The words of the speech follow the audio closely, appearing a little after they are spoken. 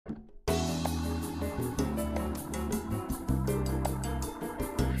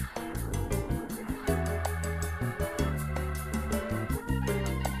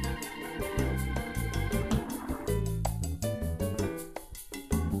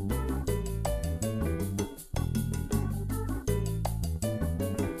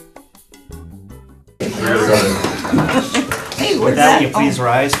Hey, With that, will you please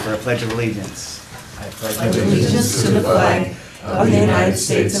rise for a pledge of allegiance? I pledge allegiance to the flag of the United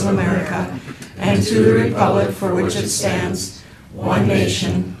States of America and to the republic for which it stands, one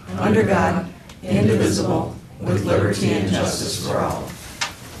nation, under God, indivisible, with liberty and justice for all.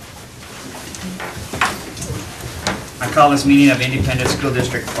 I call this meeting of Independent School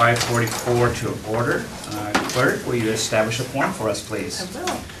District 544 to order. Clerk, will you establish a quorum for us, please? I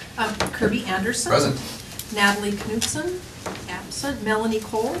will. Kirby Anderson. Present. Natalie Knutson, absent. Melanie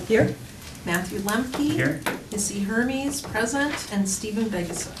Cole. Here. Matthew Lemke. Here. Missy Hermes, present. And Stephen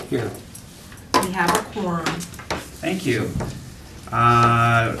Vegas. Here. We have a quorum. Thank you.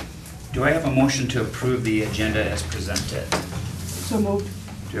 Do I have a motion to approve the agenda as presented? So moved.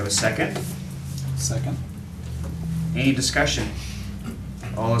 Do you have a second? Second. Any discussion?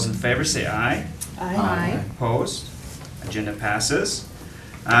 All those in favor say aye. Aye. Opposed? Agenda passes.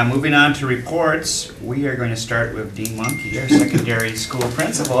 Moving on to reports, we are going to start with Dean Monkey, our secondary school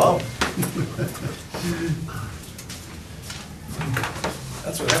principal.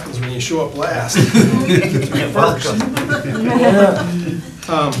 That's what happens when you show up last. Welcome.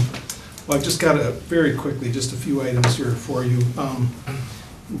 Well, I've just got very quickly, just a few items here for you.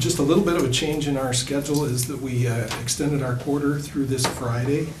 Just a little bit of a change in our schedule is that we extended our quarter through this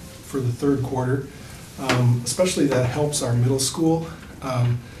Friday for the third quarter. Especially that helps our middle school,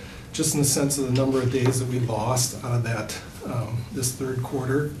 just in the sense of the number of days that we lost out of that this third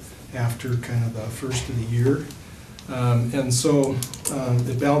quarter after kind of the first of the year. And so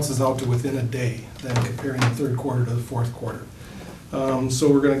it balances out to within a day, then comparing the third quarter to the fourth quarter.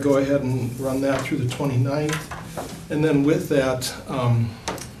 So we're going to go ahead and run that through the 29th. And then with that,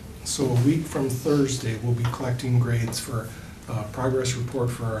 so a week from Thursday, we'll be collecting grades for progress report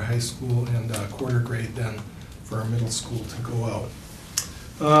for our high school and quarter grade then for our middle school to go out.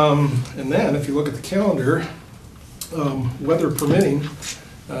 And then if you look at the calendar, weather permitting,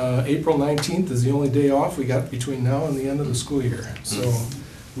 April 19th is the only day off we got between now and the end of the school year. So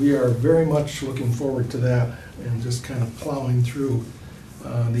we are very much looking forward to that and just kind of plowing through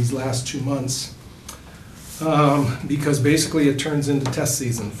these last 2 months because basically it turns into test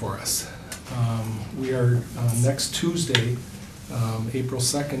season for us. We are next Tuesday, April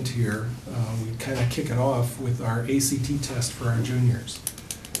 2nd here, we kind of kick it off with our ACT test for our juniors.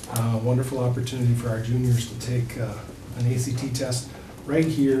 Wonderful opportunity for our juniors to take an ACT test right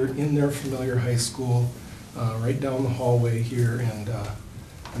here in their familiar high school, right down the hallway here, and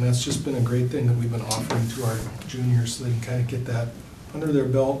that's just been a great thing that we've been offering to our juniors so they can kind of get that under their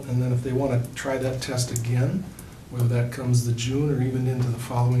belt, and then if they want to try that test again, whether that comes the June or even into the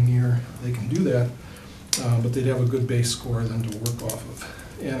following year, they can do that, but they'd have a good base score then to work off of.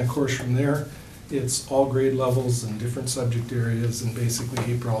 And of course from there, it's all grade levels and different subject areas, and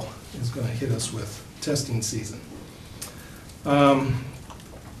basically April is going to hit us with testing season.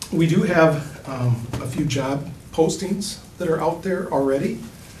 We do have a few job postings that are out there already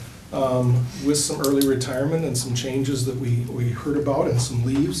with some early retirement and some changes that we heard about and some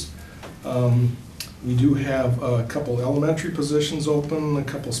leaves. We do have a couple elementary positions open, a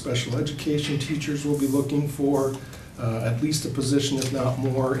couple special education teachers we'll be looking for, at least a position, if not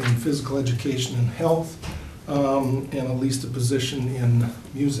more, in physical education and health, and at least a position in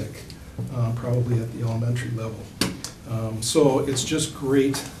music, probably at the elementary level. So it's just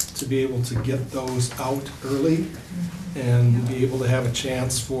great to be able to get those out early and be able to have a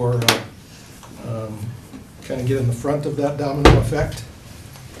chance for kind of get in the front of that domino effect.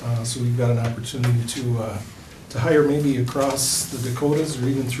 So we've got an opportunity to hire maybe across the Dakotas or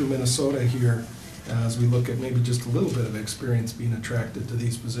even through Minnesota here as we look at maybe just a little bit of experience being attracted to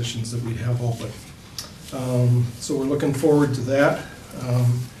these positions that we have open. So we're looking forward to that.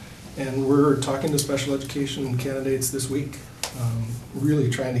 And we're talking to special education candidates this week, really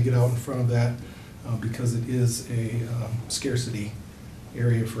trying to get out in front of that because it is a scarcity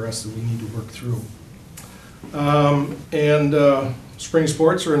area for us that we need to work through. Spring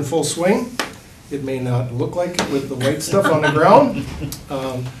sports are in full swing. It may not look like it with the white stuff on the ground,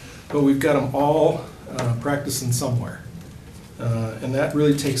 but we've got them all practicing somewhere. And that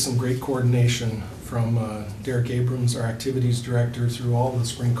really takes some great coordination from Derek Abrams, our activities director, through all the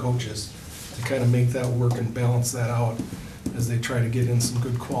spring coaches to kind of make that work and balance that out as they try to get in some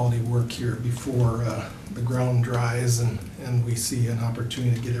good quality work here before the ground dries and we see an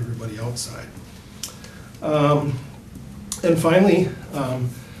opportunity to get everybody outside. And finally,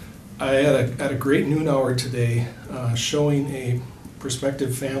 I had a great noon hour today showing a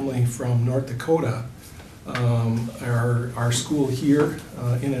prospective family from North Dakota our school here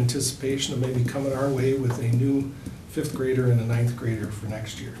in anticipation of maybe coming our way with a new 5th grader and a 9th grader for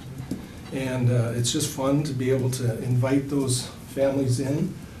next year. And it's just fun to be able to invite those families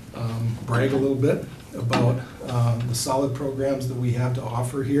in, brag a little bit about the solid programs that we have to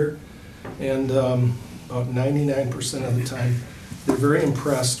offer here. And about 99% of the time, they're very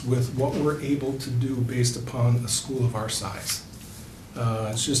impressed with what we're able to do based upon a school of our size.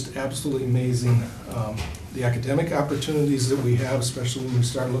 It's just absolutely amazing, the academic opportunities that we have, especially when we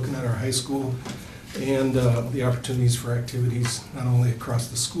start looking at our high school, and the opportunities for activities not only across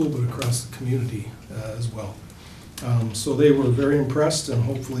the school but across the community as well. So they were very impressed, and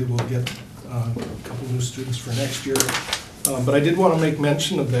hopefully we'll get a couple new students for next year. But I did want to make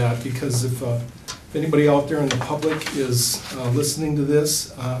mention of that, because if anybody out there in the public is listening to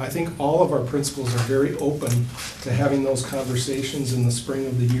this, I think all of our principals are very open to having those conversations in the spring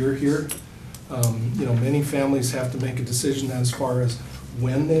of the year here. You know, many families have to make a decision as far as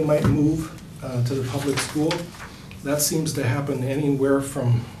when they might move to the public school. That seems to happen anywhere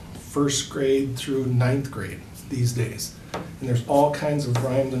from first grade through 9th grade these days. And there's all kinds of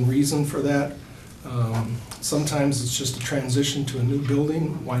rhyme and reason for that. Sometimes it's just a transition to a new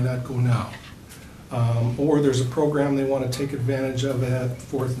building, why not go now? Or there's a program they want to take advantage of at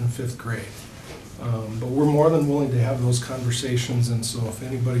 4th and 5th grade. But we're more than willing to have those conversations, and so if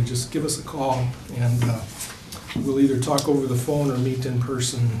anybody, just give us a call, and we'll either talk over the phone or meet in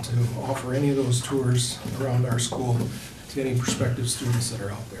person to offer any of those tours around our school to any prospective students that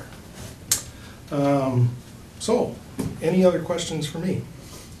are out there. So, any other questions for me?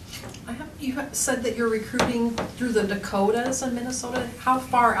 You said that you're recruiting through the Dakotas in Minnesota. How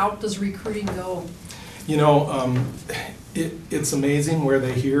far out does recruiting go? You know, it's amazing where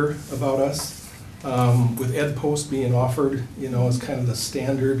they hear about us. With Ed Post being offered, you know, as kind of the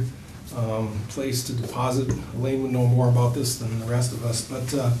standard place to deposit. Elaine would know more about this than the rest of us,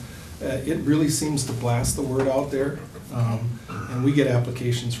 but it really seems to blast the word out there, and we get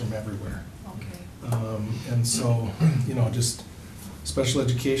applications from everywhere. Okay. And so, you know, just special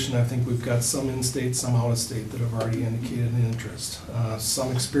education, I think we've got some in-state, some out-of-state that have already indicated an interest.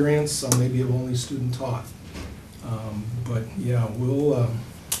 Some experience, some maybe have only student taught. But yeah, we'll,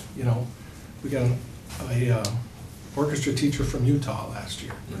 you know, we got a orchestra teacher from Utah last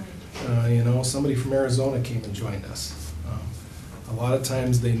year. You know, somebody from Arizona came and joined us. A lot of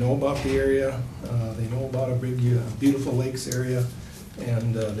times they know about the area, they know about a big, beautiful lakes area,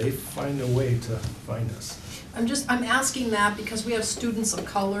 and they find a way to find us. I'm asking that because we have students of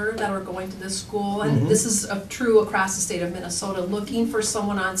color that are going to this school, and this is true across the state of Minnesota, looking for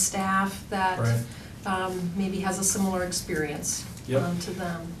someone on staff that maybe has a similar experience to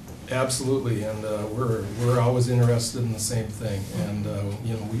them. Absolutely, and we're always interested in the same thing, and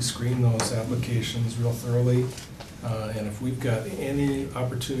you know, we screen those applications real thoroughly, and if we've got any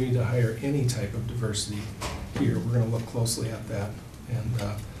opportunity to hire any type of diversity here, we're going to look closely at that, and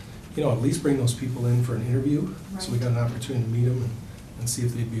you know, at least bring those people in for an interview, so we got an opportunity to meet them and see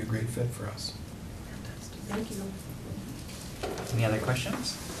if they'd be a great fit for us. Thank you. Any other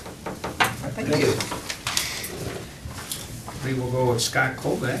questions? Thank you. We will go with Scott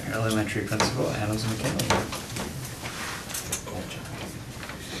Colbeck, elementary principal, Adams McKinley.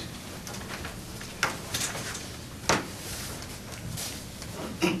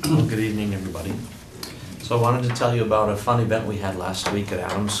 Well, good evening, everybody. So I wanted to tell you about a fun event we had last week at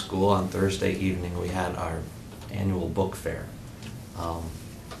Adams School on Thursday evening. We had our annual book fair. Our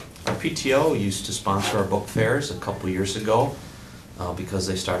PTO used to sponsor our book fairs a couple years ago. Because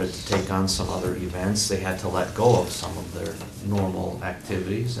they started to take on some other events, they had to let go of some of their normal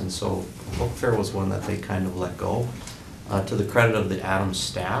activities, and so the book fair was one that they kind of let go. To the credit of the Adams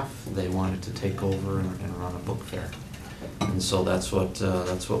staff, they wanted to take over and run a book fair, and so that's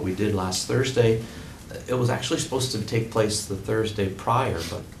what we did last Thursday. It was actually supposed to take place the Thursday prior,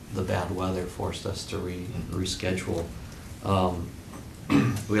 but the bad weather forced us to reschedule.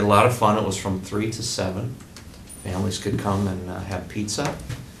 We had a lot of fun. It was from 3 to 7. Families could come and have pizza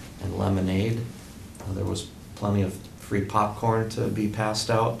and lemonade. There was plenty of free popcorn to be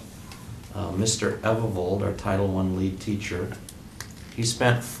passed out. Mr. Evevold, our Title I lead teacher, he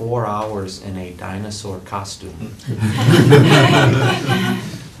spent 4 hours in a dinosaur costume.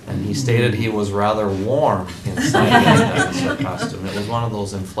 And he stated he was rather warm inside that dinosaur costume. It was one of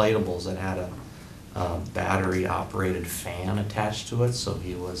those inflatables that had a battery-operated fan attached to it, so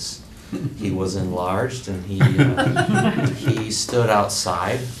he was enlarged, and he stood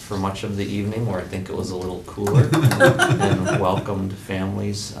outside for much of the evening, where I think it was a little cooler, and welcomed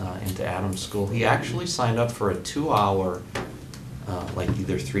families into Adams School. He actually signed up for a 2-hour, like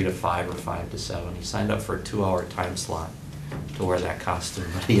either 3 to 5 or 5 to 7. He signed up for a 2-hour time slot to to wear that costume,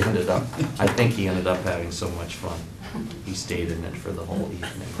 but he ended up, I think he ended up having so much fun. He stayed in it for the whole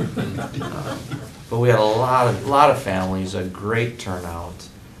evening. But we had a lot of families, a great turnout,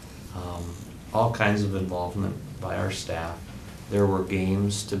 all kinds of involvement by our staff. There were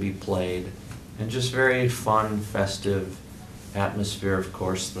games to be played, and just very fun, festive atmosphere. Of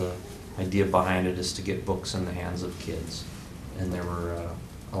course, the idea behind it is to get books in the hands of kids, and there were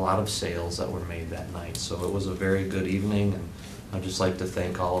a lot of sales that were made that night. So it was a very good evening, and I'd just like to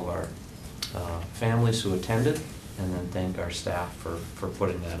thank all of our families who attended, and then thank our staff for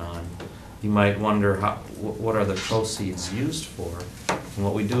putting that on. You might wonder, what are the proceeds used for? And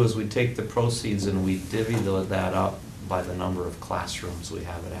what we do is we take the proceeds and we divvy that up by the number of classrooms we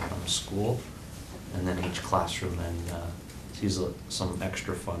have at Adams School, and then each classroom then sees some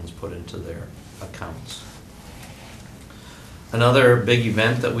extra funds put into their accounts. Another big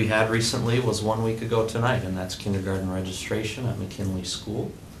event that we had recently was 1 week ago tonight, and that's kindergarten registration at McKinley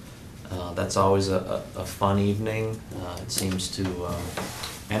School. That's always a fun evening. It seems to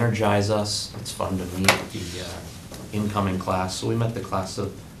energize us. It's fun to meet the incoming class. So we met the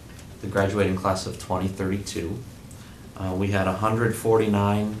graduating class of 2032. We had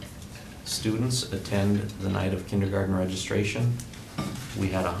 149 students attend the night of kindergarten registration. We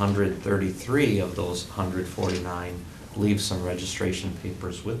had 133 of those 149 leave some registration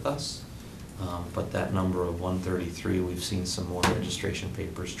papers with us. But that number of 133, we've seen some more registration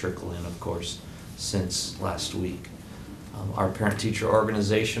papers trickle in, of course, since last week. Our parent-teacher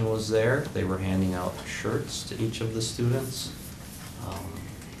organization was there. They were handing out shirts to each of the students.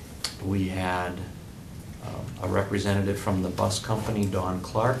 We had a representative from the bus company, Dawn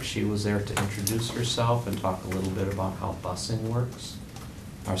Clark. She was there to introduce herself and talk a little bit about how busing works.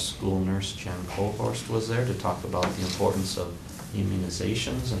 Our school nurse, Jen Colhorst, was there to talk about the importance of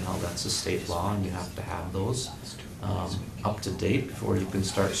immunizations and how that's a state law and you have to have those up to date before you can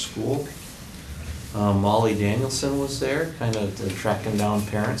start school. Molly Danielson was there, kind of tracking down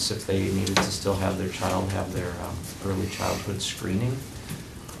parents if they needed to still have their child have their early childhood screening.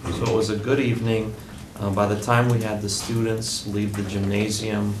 So it was a good evening. By the time we had the students leave the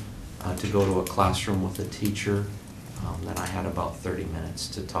gymnasium to go to a classroom with a teacher, then I had about 30 minutes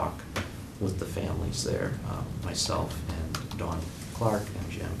to talk with the families there, myself and Dawn Clark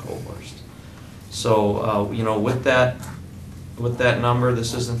and Jan Colhorst. So, you know, with that number,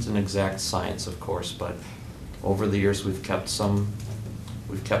 this isn't an exact science, of course, but over the years we've kept some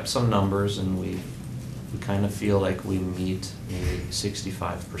numbers, and we kind of feel like we meet maybe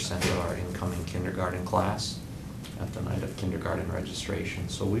 65% of our incoming kindergarten class at the night of kindergarten registration.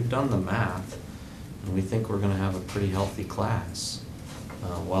 So we've done the math, and we think we're going to have a pretty healthy class,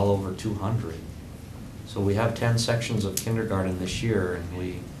 well over 200. So we have 10 sections of kindergarten this year, and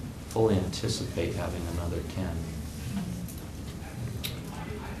we fully anticipate having another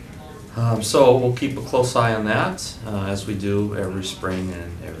 10. So we'll keep a close eye on that, as we do every spring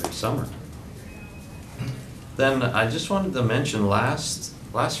and every summer. Then I just wanted to mention last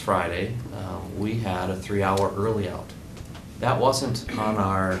Friday, we had a 3-hour early out. That wasn't on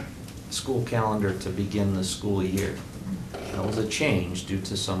our school calendar to begin the school year. That was a change due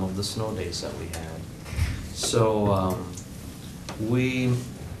to some of the snow days that we had. So we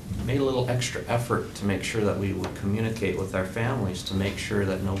made a little extra effort to make sure that we would communicate with our families to make sure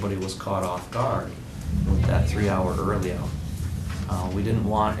that nobody was caught off guard with that 3-hour early out. We didn't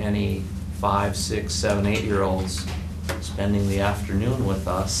want any 5, 6, 7, 8-year-olds spending the afternoon with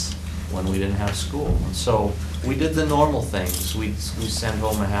us when we didn't have school. And so we did the normal things. We sent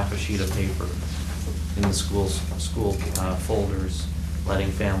home a half a sheet of paper in the school folders,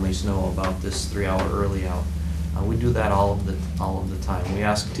 letting families know about this 3-hour early out. We do that all of the time. We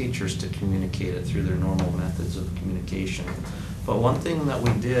ask teachers to communicate it through their normal methods of communication. But one thing that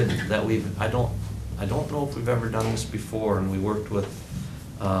we did that I don't know if we've ever done this before, and we worked with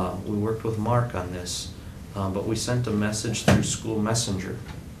Mark on this, but we sent a message through School Messenger,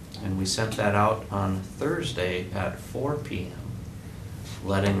 and we sent that out on Thursday at 4 p.m.,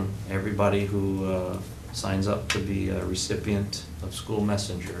 letting everybody who signs up to be a recipient of School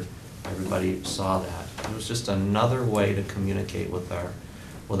Messenger, everybody saw that. It was just another way to communicate with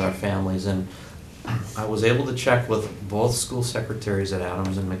our families. And I was able to check with both school secretaries at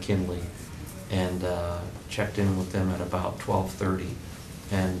Adams and McKinley, and checked in with them at about 12:30.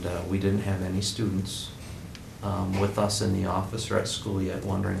 And we didn't have any students with us in the office or at school yet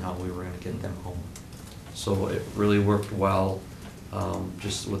wondering how we were going to get them home. So it really worked well,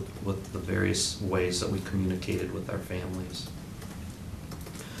 just with the various ways that we communicated with our families.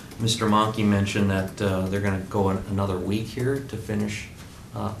 Mr. Monkey mentioned that they're going to go another week here to finish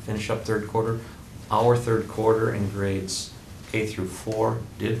up third quarter. Our third quarter in grades K through 4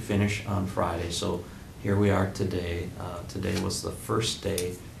 did finish on Friday, so here we are today. Today was the first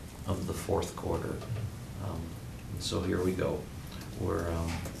day of the fourth quarter. So here we go. We're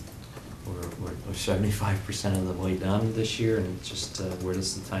 75% of the way done this year, and it's just where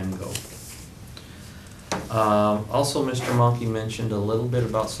does the time go? Also, Mr. Monkey mentioned a little bit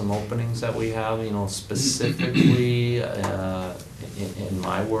about some openings that we have, you know, specifically in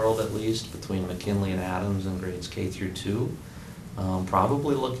my world at least, between McKinley and Adams and grades K through 2.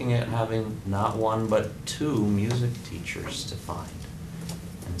 Probably looking at having not one but 2 music teachers to find.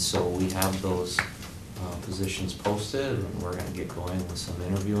 And so we have those positions posted, and we're going to get going with some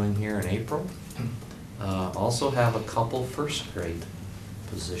interviewing here in April. Also have a couple first grade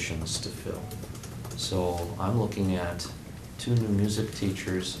positions to fill. So I'm looking at 2 new music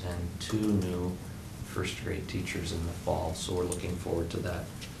teachers and 2 new first grade teachers in the fall, so we're looking forward to that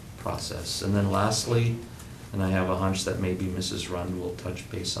process. And then lastly, and I have a hunch that maybe Mrs. Rund will touch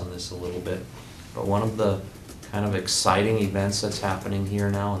base on this a little bit, but one of the kind of exciting events that's happening here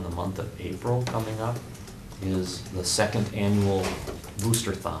now in the month of April coming up is the 2nd annual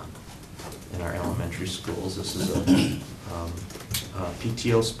Booster-thon in our elementary schools. This is a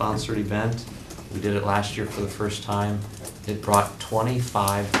PTO-sponsored event. We did it last year for the first time. It brought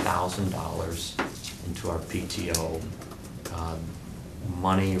 $25,000 into our PTO.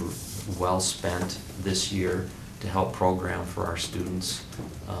 Money well spent this year to help program for our students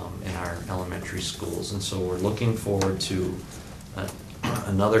in our elementary schools. And so we're looking forward to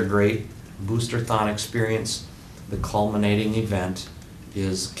another great Booster-thon experience. The culminating event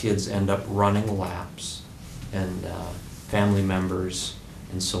is kids end up running laps, and family members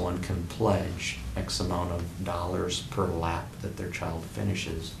and so on can pledge X amount of dollars per lap that their child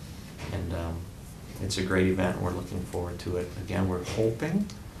finishes. And it's a great event. We're looking forward to it. Again, we're hoping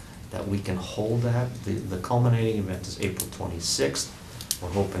that we can hold that. The culminating event is April 26th. We're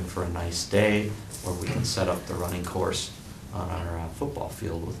hoping for a nice day where we can set up the running course on our football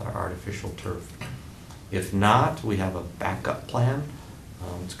field with our artificial turf. If not, we have a backup plan.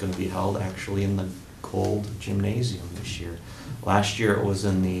 It's going to be held actually in the cold gymnasium this year. Last year it was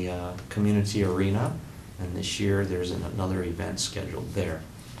in the community arena, and this year there's another event scheduled there.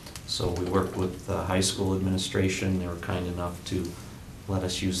 So we worked with the high school administration. They were kind enough to let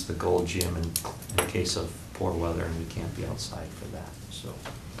us use the gold gym in case of poor weather and we can't be outside for that. So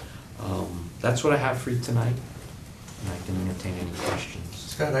that's what I have for you tonight, and I can entertain any questions.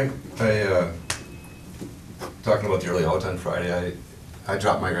 Scott, I talking about the early out on Friday, I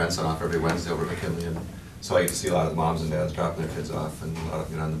drop my grandson off every Wednesday over at McKinley, and so I get to see a lot of moms and dads dropping their kids off and a lot of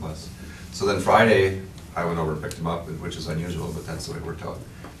them get on the bus. So then Friday, I went over and picked them up, which is unusual, but that's the way it worked out.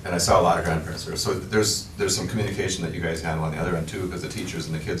 And I saw a lot of grandparents there. So there's some communication that you guys handle on the other end too, because the teachers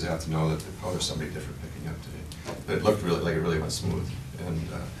and the kids have to know that there's somebody different picking up today. But it looked really like it really went smooth, and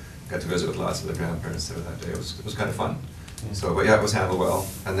got to visit with lots of the grandparents there that day. It was kind of fun. So, but yeah, it was handled well.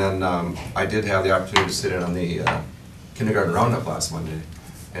 And then I did have the opportunity to sit in on the kindergarten roundup last Monday,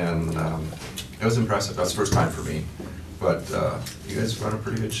 and it was impressive. That was the first time for me. But you guys run a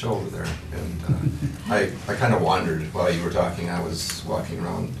pretty good show over there, and I kind of wandered while you were talking. I was walking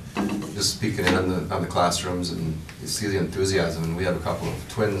around, just peeking in on the classrooms, and you see the enthusiasm. And we have a couple of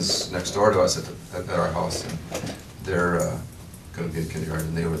twins next door to us at our house, and they're going to be in kindergarten,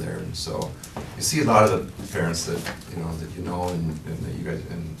 and they were there. And so you see a lot of the parents that you know, and that you guys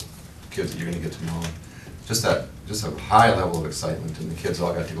and kids that you're going to get to know. Just a high level of excitement, and the kids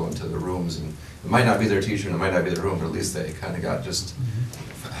all got to go into the rooms, and it might not be their teacher and it might not be their room, but at least they kind of got just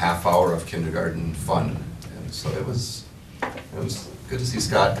a half hour of kindergarten fun. And so it was good to see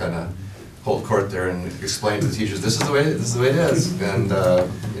Scott kind of hold court there and explain to the teachers, this is the way it is, and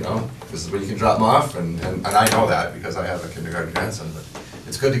this is when you can drop them off, and I know that because I have a kindergarten grandson, but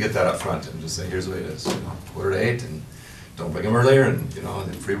it's good to get that up front and just say, here's the way it is, 7:45, and don't bring them earlier, and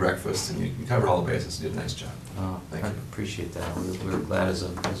then free breakfast, and you cover all the bases. You did a nice job. Oh, Thank I you. appreciate that. We're glad as a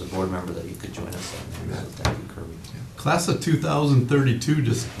board member that you could join us on that. So thank you, Kirby. Class of 2032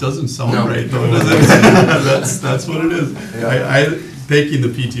 just doesn't sound No. right, though, does it? That's what it is. Yeah. I thanking the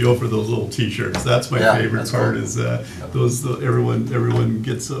PTO for those little T-shirts. That's my Yeah, favorite that's part. cool. Is everyone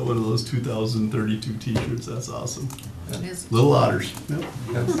gets one of those 2032 T-shirts. That's awesome. It is. Little otters. Yep.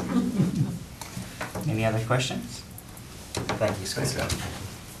 Yes. Any other questions? Thank you, Scott. Thanks, Scott.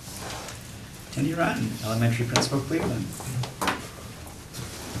 Cindy Rotten, Elementary Principal, Cleveland.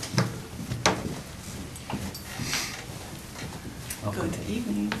 Welcome. Good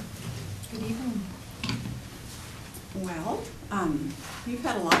evening. Good evening. Well, we've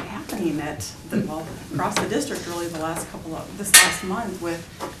had a lot happening across the district really this last month with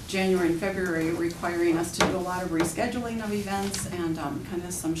January and February, requiring us to do a lot of rescheduling of events and kind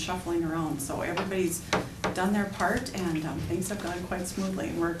of some shuffling around. So everybody's done their part, and things have gone quite smoothly.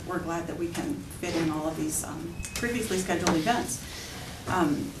 And we're glad that we can fit in all of these previously scheduled events.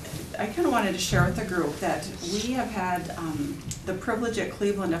 I kind of wanted to share with the group that we have had the privilege at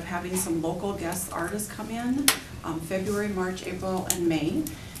Cleveland of having some local guest artists come in February, March, April, and May.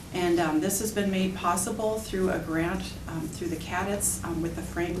 And this has been made possible through a grant through the Cadets with the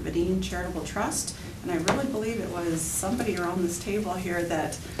Frank Vadine Charitable Trust. And I really believe it was somebody around this table here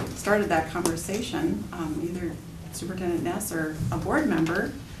that started that conversation, either Superintendent Ness or a board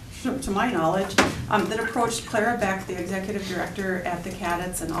member, to my knowledge, that approached Clara Beck, the executive director at the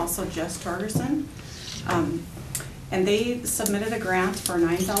Cadets, and also Jess Torgerson. And they submitted a grant for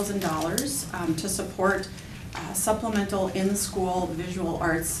 $9,000 to support supplemental in-school visual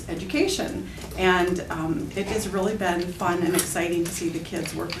arts education. And it has really been fun and exciting to see the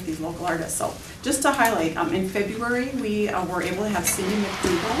kids work with these local artists. So just to highlight, in February we were able to have Cindy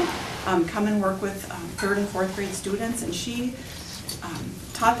McDougall come and work with 3rd and 4th grade students, and she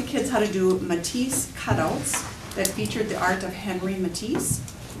taught the kids how to do Matisse cutouts that featured the art of Henry Matisse.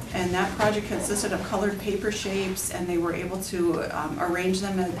 And that project consisted of colored paper shapes, and they were able to arrange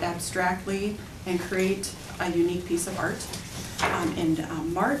them abstractly and create a unique piece of art. In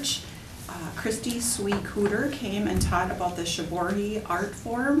March, Christy Swee-Cooter came and taught about the shibori art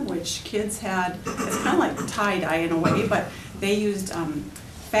form, which kids had, it's kind of like tie-dye in a way, but they used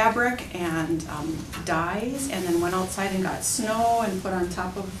fabric and dyes, and then went outside and got snow and put on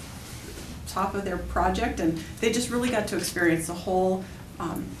top of their project, and they just really got to experience the whole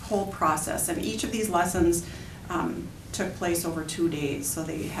process. And each of these lessons took place over 2 days. So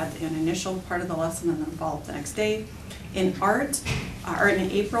they had an initial part of the lesson and then followed the next day. In art, or in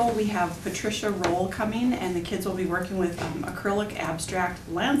April, we have Patricia Roll coming, and the kids will be working with acrylic abstract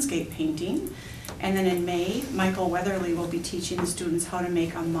landscape painting. And then in May, Michael Weatherly will be teaching the students how to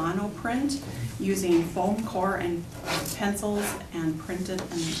make a monoprint using foam core and pencils and printing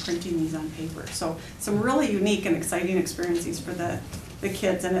these on paper. So some really unique and exciting experiences for the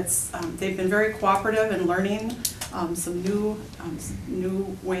kids, and it's they've been very cooperative in learning some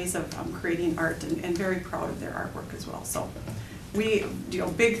new ways of creating art, and very proud of their artwork as well. So we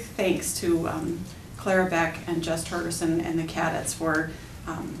big thanks to Clara Beck and Jess Torgerson and the Cadets for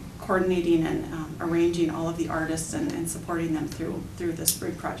coordinating and arranging all of the artists and supporting them through this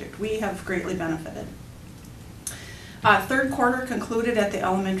spring project. We have greatly benefited. Third quarter concluded at the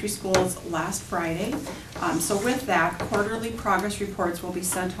elementary schools last Friday. So with that, quarterly progress reports will be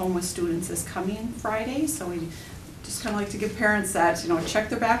sent home with students this coming Friday. So we just kind of like to give parents that, check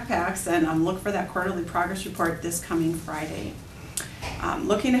their backpacks and look for that quarterly progress report this coming Friday.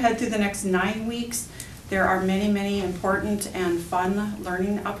 Looking ahead through the next 9 weeks, there are many, many important and fun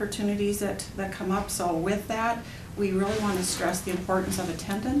learning opportunities that come up. So with that, we really want to stress the importance of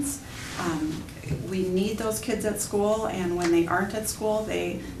attendance. We need those kids at school, and when they aren't at school,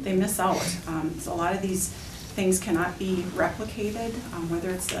 they miss out. So a lot of these things cannot be replicated, whether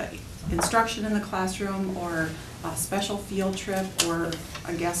it's the instruction in the classroom or a special field trip or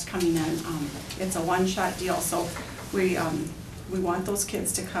a guest coming in. It's a one-shot deal. So we want those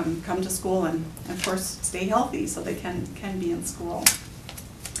kids to come to school and of course stay healthy so they can be in school.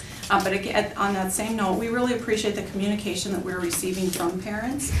 But again, on that same note, we really appreciate the communication that we're receiving from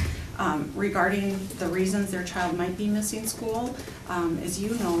parents regarding the reasons their child might be missing school. As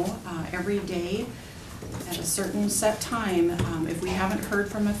you know, every day at a certain set time, if we haven't heard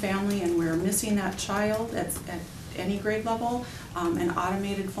from a family and we're missing that child at any grade level, an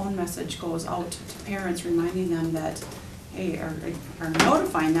automated phone message goes out to parents reminding them that, hey, or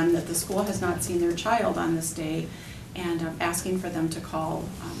notifying them that the school has not seen their child on this day, and asking for them to call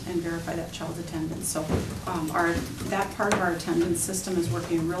and verify that child's attendance. So that part of our attendance system is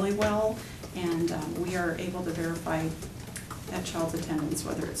working really well, and we are able to verify that child's attendance,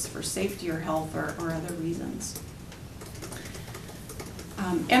 whether it's for safety or health or other reasons.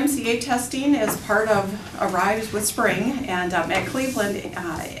 MCA testing is part of Arrives with Spring, and at Cleveland,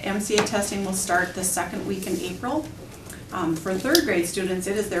 MCA testing will start the second week in April. For third grade students,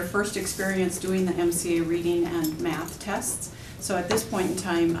 it is their first experience doing the MCA reading and math tests. So at this point in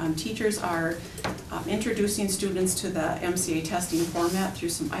time, teachers are introducing students to the MCA testing format through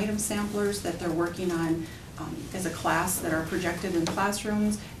some item samplers that they're working on as a class that are projected in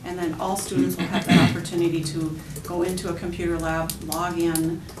classrooms, and then all students will have that opportunity to go into a computer lab, log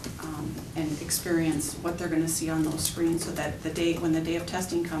in, and experience what they're going to see on those screens, so that when the day of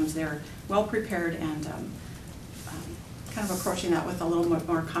testing comes, they're well prepared and kind of approaching that with a little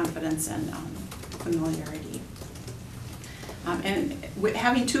more confidence and familiarity.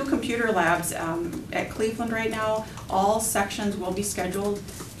 Having 2 computer labs at Cleveland right now, all sections will be scheduled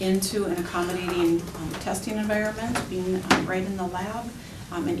into an accommodating testing environment, being right in the lab.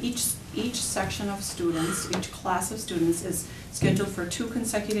 And each section of students, each class of students is scheduled for 2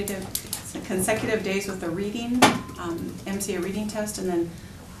 consecutive days with a reading, MCA reading test, and then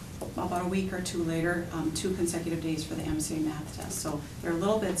about a week or 2 later, 2 consecutive days for the MCA math test. So they're a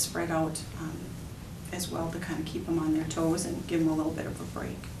little bit spread out as well to kind of keep them on their toes and give them a little bit of a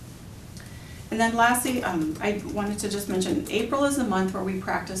break. And then lastly, I wanted to just mention, April is the month where we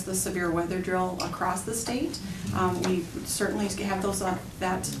practice the severe weather drill across the state. We certainly have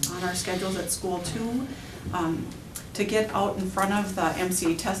that on our schedules at school too. To get out in front of the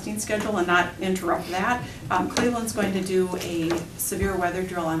MCA testing schedule and not interrupt that, Cleveland's going to do a severe weather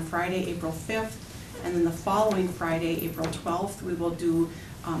drill on Friday, April 5th, and then the following Friday, April 12th, we will do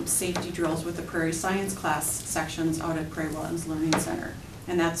safety drills with the Prairie Science class sections out at Prairie Wetlands Learning Center.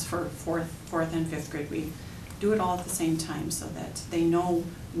 And that's for 4th and 5th grade. We do it all at the same time so that they know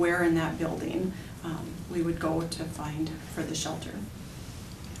where in that building we would go to find for the shelter.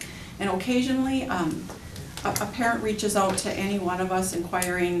 And occasionally, a parent reaches out to any one of us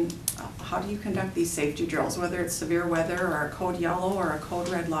inquiring, how do you conduct these safety drills, whether it's severe weather or a code yellow or a code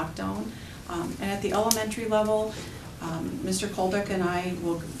red lockdown. And at the elementary level, Mr. Kolbeck and I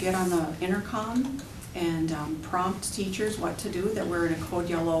will get on the intercom and prompt teachers what to do, that we're in a code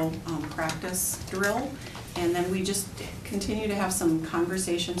yellow practice drill. And then we just continue to have some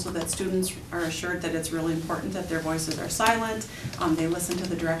conversation so that students are assured that it's really important that their voices are silent, they listen to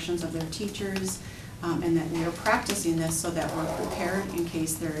the directions of their teachers, and that we are practicing this so that we're prepared in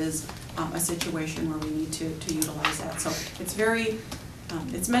case there is a situation where we need to utilize that. So it's very,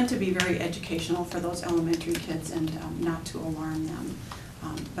 it's meant to be very educational for those elementary kids and not to alarm them.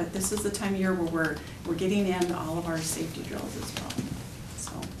 But this is the time of year where we're getting in all of our safety drills as well.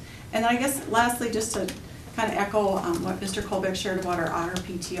 So, and I guess lastly, just to kind of echo what Mr. Kolbeck shared about our Otter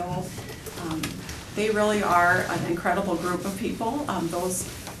PTO, they really are an incredible group of people.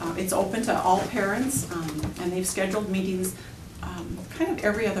 It's open to all parents, and they've scheduled meetings kind of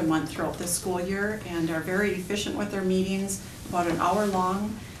every other month throughout this school year and are very efficient with their meetings, about an hour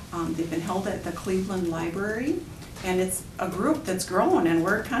long. They've been held at the Cleveland Library. And it's a group that's growing, and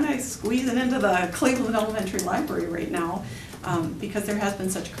we're kind of squeezing into the Cleveland Elementary Library right now because there has been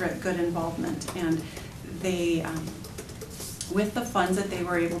such good involvement. And they, with the funds that they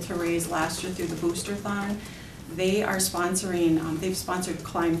were able to raise last year through the Booster-thon, they are sponsoring, they've sponsored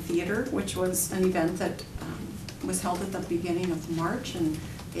Climb Theater, which was an event that was held at the beginning of March, and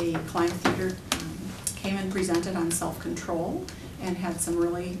a Climb Theater came and presented on self-control and had some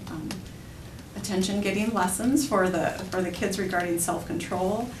really attention-getting lessons for the kids regarding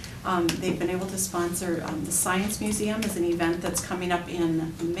self-control. They've been able to sponsor the Science Museum as an event that's coming up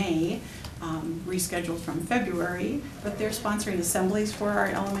in May, rescheduled from February, but they're sponsoring assemblies for our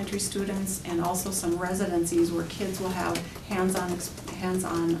elementary students and also some residencies where kids will have hands-on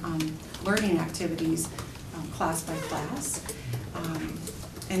learning activities, class by class.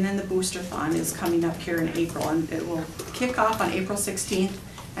 And then the Booster-thon is coming up here in April, and it will kick off on April 16th.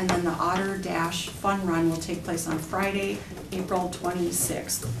 And then the Otter Dash Fun Run will take place on Friday, April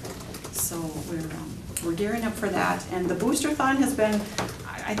 26th. So we're gearing up for that. And the Booster-thon has been,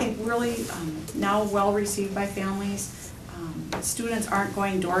 I think, really now well received by families. Students aren't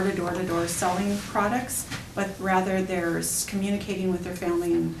going door to door to door selling products, but rather they're communicating with their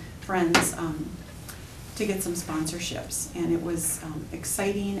family and friends to get some sponsorships. And it was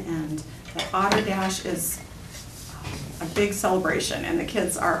exciting, and the Otter Dash is a big celebration, and the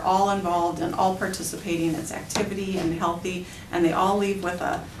kids are all involved and all participating. It's activity and healthy, and they all leave with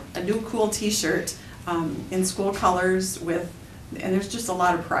a new cool t-shirt in school colors and there's just a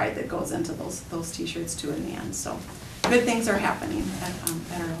lot of pride that goes into those t-shirts too in the end. So good things are happening at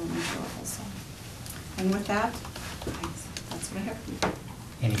our elementary level. So, and with that, that's what I have for you.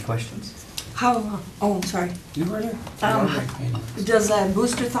 Any questions? I'm sorry. You were there. Does that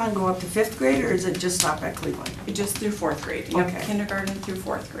Booster-thon go up to 5th grade, or is it just stop at Cleveland? Just through 4th grade. You have Okay. kindergarten through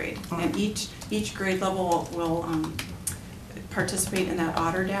 4th grade. And each grade level will participate in that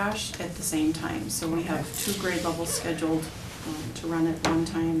Otter Dash at the same time. So we have 2 grade levels scheduled to run at one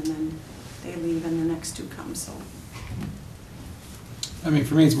time, and then they leave and the next 2 come. So. I mean,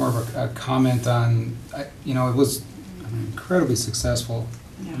 for me, it's more of a comment on, it was an incredibly successful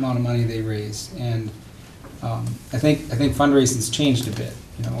amount of money they raised, and I think fundraising's changed a bit,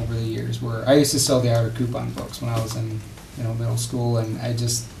 over the years. Where I used to sell the Outer coupon books when I was in, middle school, and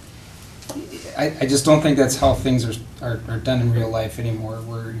I just don't think that's how things are done in real life anymore,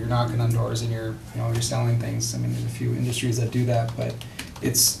 where you're knocking on doors and you're selling things. I mean, there's a few industries that do that, but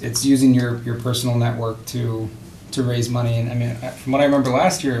it's using your personal network to raise money. And I mean, from what I remember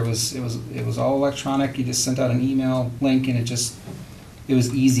last year, it was all electronic. You just sent out an email link, and it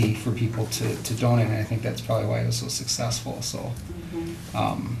was easy for people to donate. And I think that's probably why it was so successful. So,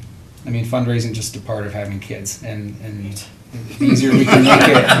 I mean, fundraising just a part of having kids, and the easier we can make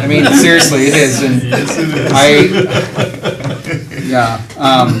it. I mean, seriously, it is. And Yes, it is.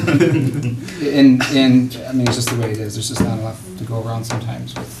 and I mean, it's just the way it is. There's just not enough to go around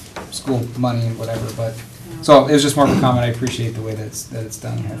sometimes with school money and whatever. But so it was just more of a comment. I appreciate the way that it's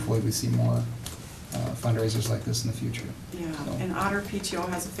done. Hopefully, we see more fundraisers like this in the future. Yeah, So. and Otter PTO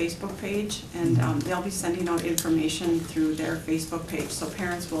has a Facebook page, and they'll be sending out information through their Facebook page, so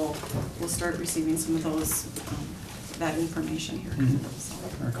parents will start receiving some of those, that information here. So,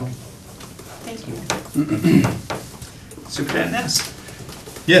 Very cool. thank you. Superintendent Ness.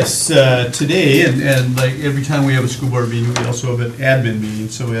 Yes, today, and like every time we have a school board meeting, we also have an admin meeting.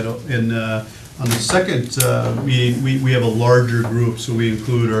 So we had, on the second meeting, we have a larger group, so we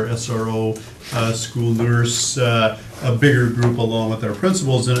include our SRO, school nurse, a bigger group along with our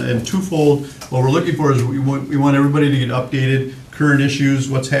principals, and twofold. What we're looking for is we want everybody to get updated, current issues,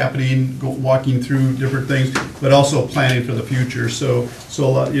 what's happening, walking through different things, but also planning for the future. So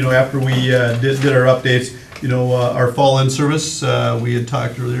after we did our updates, our fall in service, we had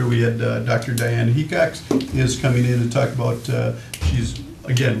talked earlier, we had Dr. Diane Hecox is coming in and talk about, she's,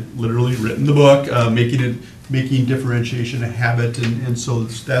 again, literally written the book, making differentiation a habit, and so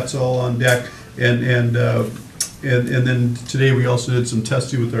that's all on deck. And then today we also did some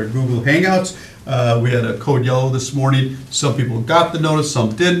testing with our Google Hangouts. We had a code yellow this morning. Some people got the notice,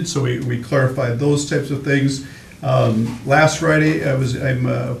 some didn't, so we clarified those types of things. Last Friday, I'm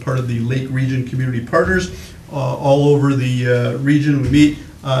part of the Lake Region Community Partners. All over the region we meet.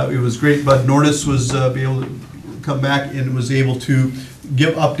 It was great. Bud Nornis was able to come back and was able to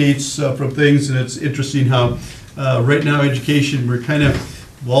give updates from things, and it's interesting how right now education, we're kind of,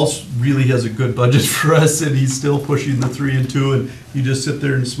 Walsh really has a good budget for us, and he's still pushing the 3 and 2, and you just sit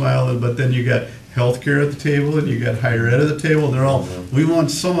there and smile, but then you got healthcare at the table, and you got higher ed at the table, and they're all, we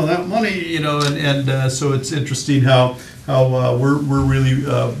want some of that money, and so it's interesting how we're really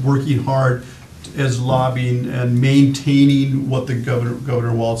working hard as lobbying and maintaining what the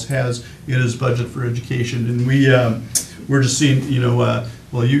Governor Walz has in his budget for education, and we're just seeing,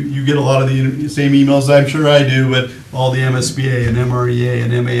 well, you get a lot of the same emails, I'm sure I do, but all the MSBA and MREA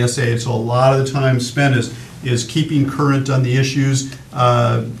and MASA, so a lot of the time spent is keeping current on the issues,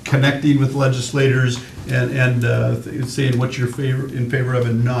 connecting with legislators, and saying what you're in favor of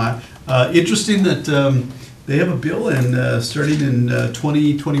and not. Interesting that they have a bill in starting in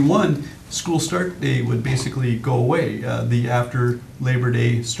 2021. School start day would basically go away. The after Labor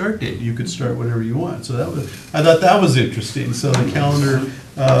Day start date, you could start whatever you want. So I thought that was interesting. So the calendar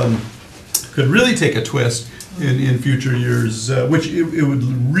could really take a twist in future years, which it would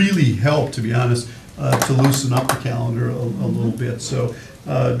really help, to be honest, to loosen up the calendar a little bit. So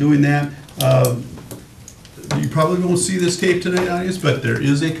doing that. You probably won't see this tape tonight, audience, but there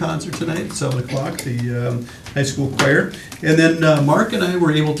is a concert tonight at 7 o'clock, the high school choir. And then Mark and I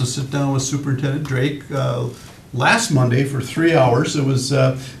were able to sit down with Superintendent Drake last Monday for 3 hours. It was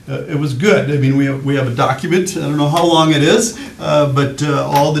good. I mean, we have a document. I don't know how long it is, but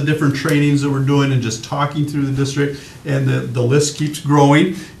all the different trainings that we're doing and just talking through the district, and the list keeps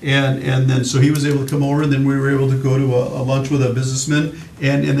growing. And then so he was able to come over, and then we were able to go to a lunch with a businessman,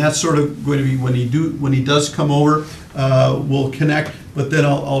 and that's sort of going to be when he does come over, we'll connect. But then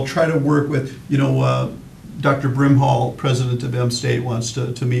I'll try to work with Dr. Brimhall, president of M State, wants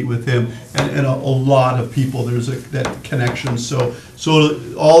to meet with him, and a lot of people. There's that connection. So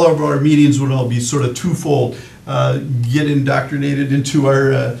all of our meetings would all be sort of twofold: get indoctrinated into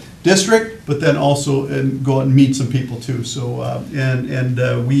our district, but then also go out and meet some people too. So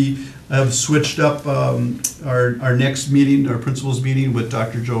we have switched up our next meeting, our principals meeting with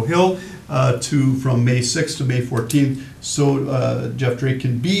Dr. Joe Hill, from May 6th to May 14th, so Jeff Drake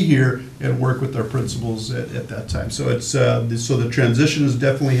can be here and work with our principals at that time. So it's so the transition is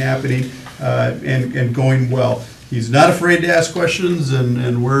definitely happening and going well. He's not afraid to ask questions,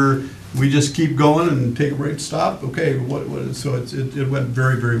 and we just keep going and take a break, stop. Okay, so it went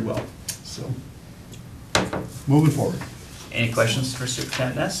very, very well. So moving forward. Any questions for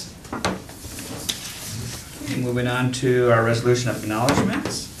Superintendent Ness? Okay, moving on to our resolution of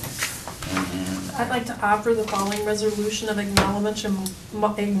acknowledgements. And I'd like to offer the following resolution of acknowledgements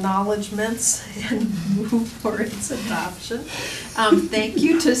and move for its adoption. Thank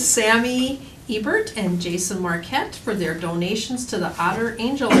you to Sammy Ebert and Jason Marquette for their donations to the Otter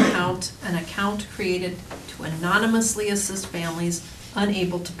Angel account, an account created to anonymously assist families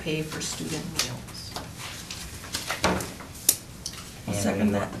unable to pay for student meals. I'll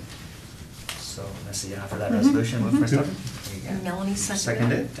second that. So, Missy, offer that resolution, move for a second. Melanie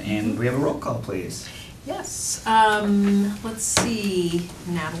seconded. Seconded, and we have a roll call, please. Yes, let's see,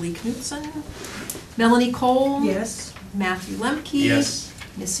 Natalie Knutson, Melanie Cole. Yes. Matthew Lemke. Yes.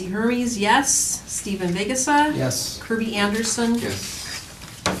 Missy Hermes, yes. Stephen Vigasa. Yes. Kirby Anderson. Yes.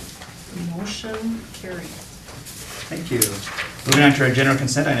 Motion carried. Thank you. Moving on to our general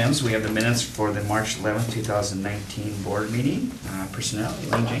consent items, we have the minutes for the March 11th, 2019 board meeting. Personnel,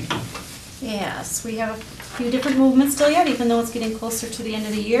 Elaine Jenkins. Yes, we have a few different movements still yet, even though it's getting closer to the end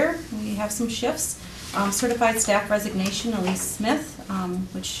of the year. We have some shifts. Certified staff resignation, Elise Smith,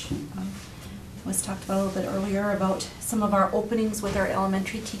 which was talked about a little bit earlier about some of our openings with our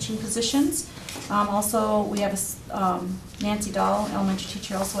elementary teaching positions. Also, we have Nancy Dahl, elementary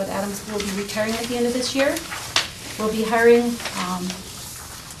teacher also at Adams, will be retiring at the end of this year. We'll be hiring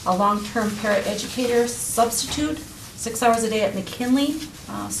a long-term paraeducator substitute, 6 hours a day at McKinley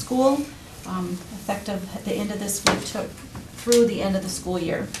School, effective at the end of this week through the end of the school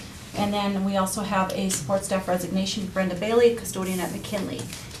year. And then we also have a support staff resignation, Brenda Bailey, custodian at McKinley.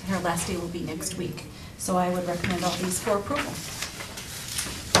 And her last day will be next week. So I would recommend all these for approval.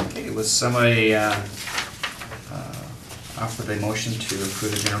 Okay, was somebody offer the motion to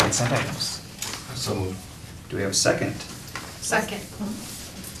approve the general consent items? So moved. Do we have a second? Second.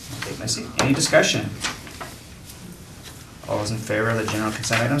 Okay, Missy, any discussion? All those in favor of the general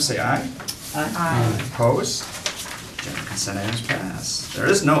consent items, say aye. Aye. Opposed? General consent items pass. There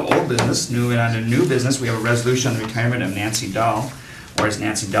is no old business. Moving on to new business, we have a resolution on the retirement of Nancy Dahl. Whereas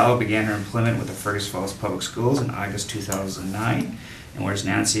Nancy Dahl began her employment with the Fergus Falls Public Schools in August 2009. And whereas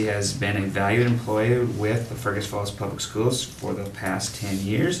Nancy has been a valued employee with the Fergus Falls Public Schools for the past 10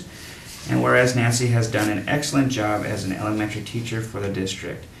 years. And whereas Nancy has done an excellent job as an elementary teacher for the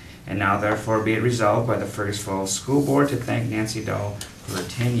district. And now therefore be it resolved by the Fergus Falls School Board to thank Nancy Dahl for her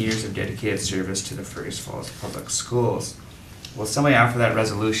 10 years of dedicated service to the Fergus Falls Public Schools. Will somebody offer that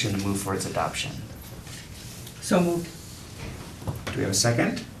resolution and move for its adoption? So moved. Do we have a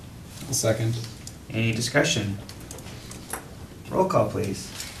second? A second. Any discussion? Roll call, please.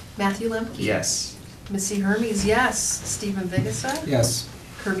 Matthew Lemke. Yes. Missy Hermes, yes. Stephen Vigasa. Yes.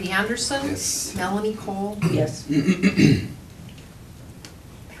 Kirby Anderson. Yes. Melanie Cole. Yes.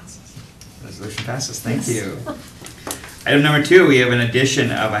 Resolution passes. Thank you. Item number 2, we have an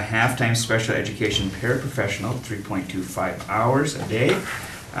addition of a half-time special education paraprofessional, 3.25 hours a day,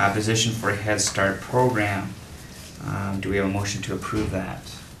 position for a Head Start program. Do we have a motion to approve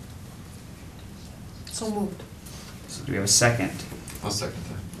that? So moved. So do we have a second? I'll second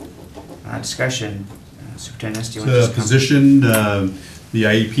that. Discussion. Superintendent, do you want to The just come? position, the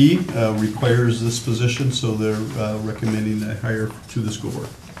IEP requires this position, so they're recommending a hire to the school board.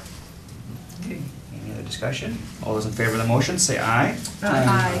 Okay. Any other discussion? All those in favor of the motion, say aye.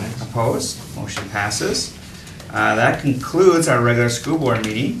 Aye. Opposed? Motion passes. That concludes our regular school board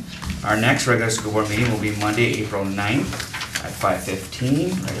meeting. Our next regular school board meeting will be Monday, April 9th at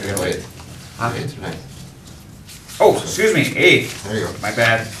 5:15. Wait. Huh? 8 or 9. Oh, excuse me, 8th. There you go. My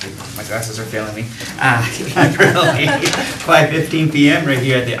bad. My glasses are failing me. April 8th, 5:15 p.m. right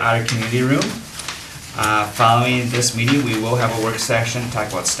here at the Otter Community Room. Following this meeting, we will have a work session to talk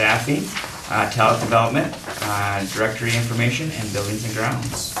about staffing, talent development, directory information, and buildings and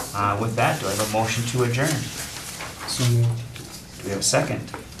grounds. With that, do I have a motion to adjourn? So moved. Do we have a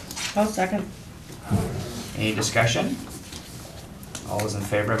second? I'll second. Any discussion? All those in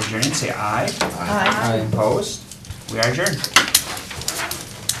favor of adjourning, say aye. Aye. Opposed? We are adjourned.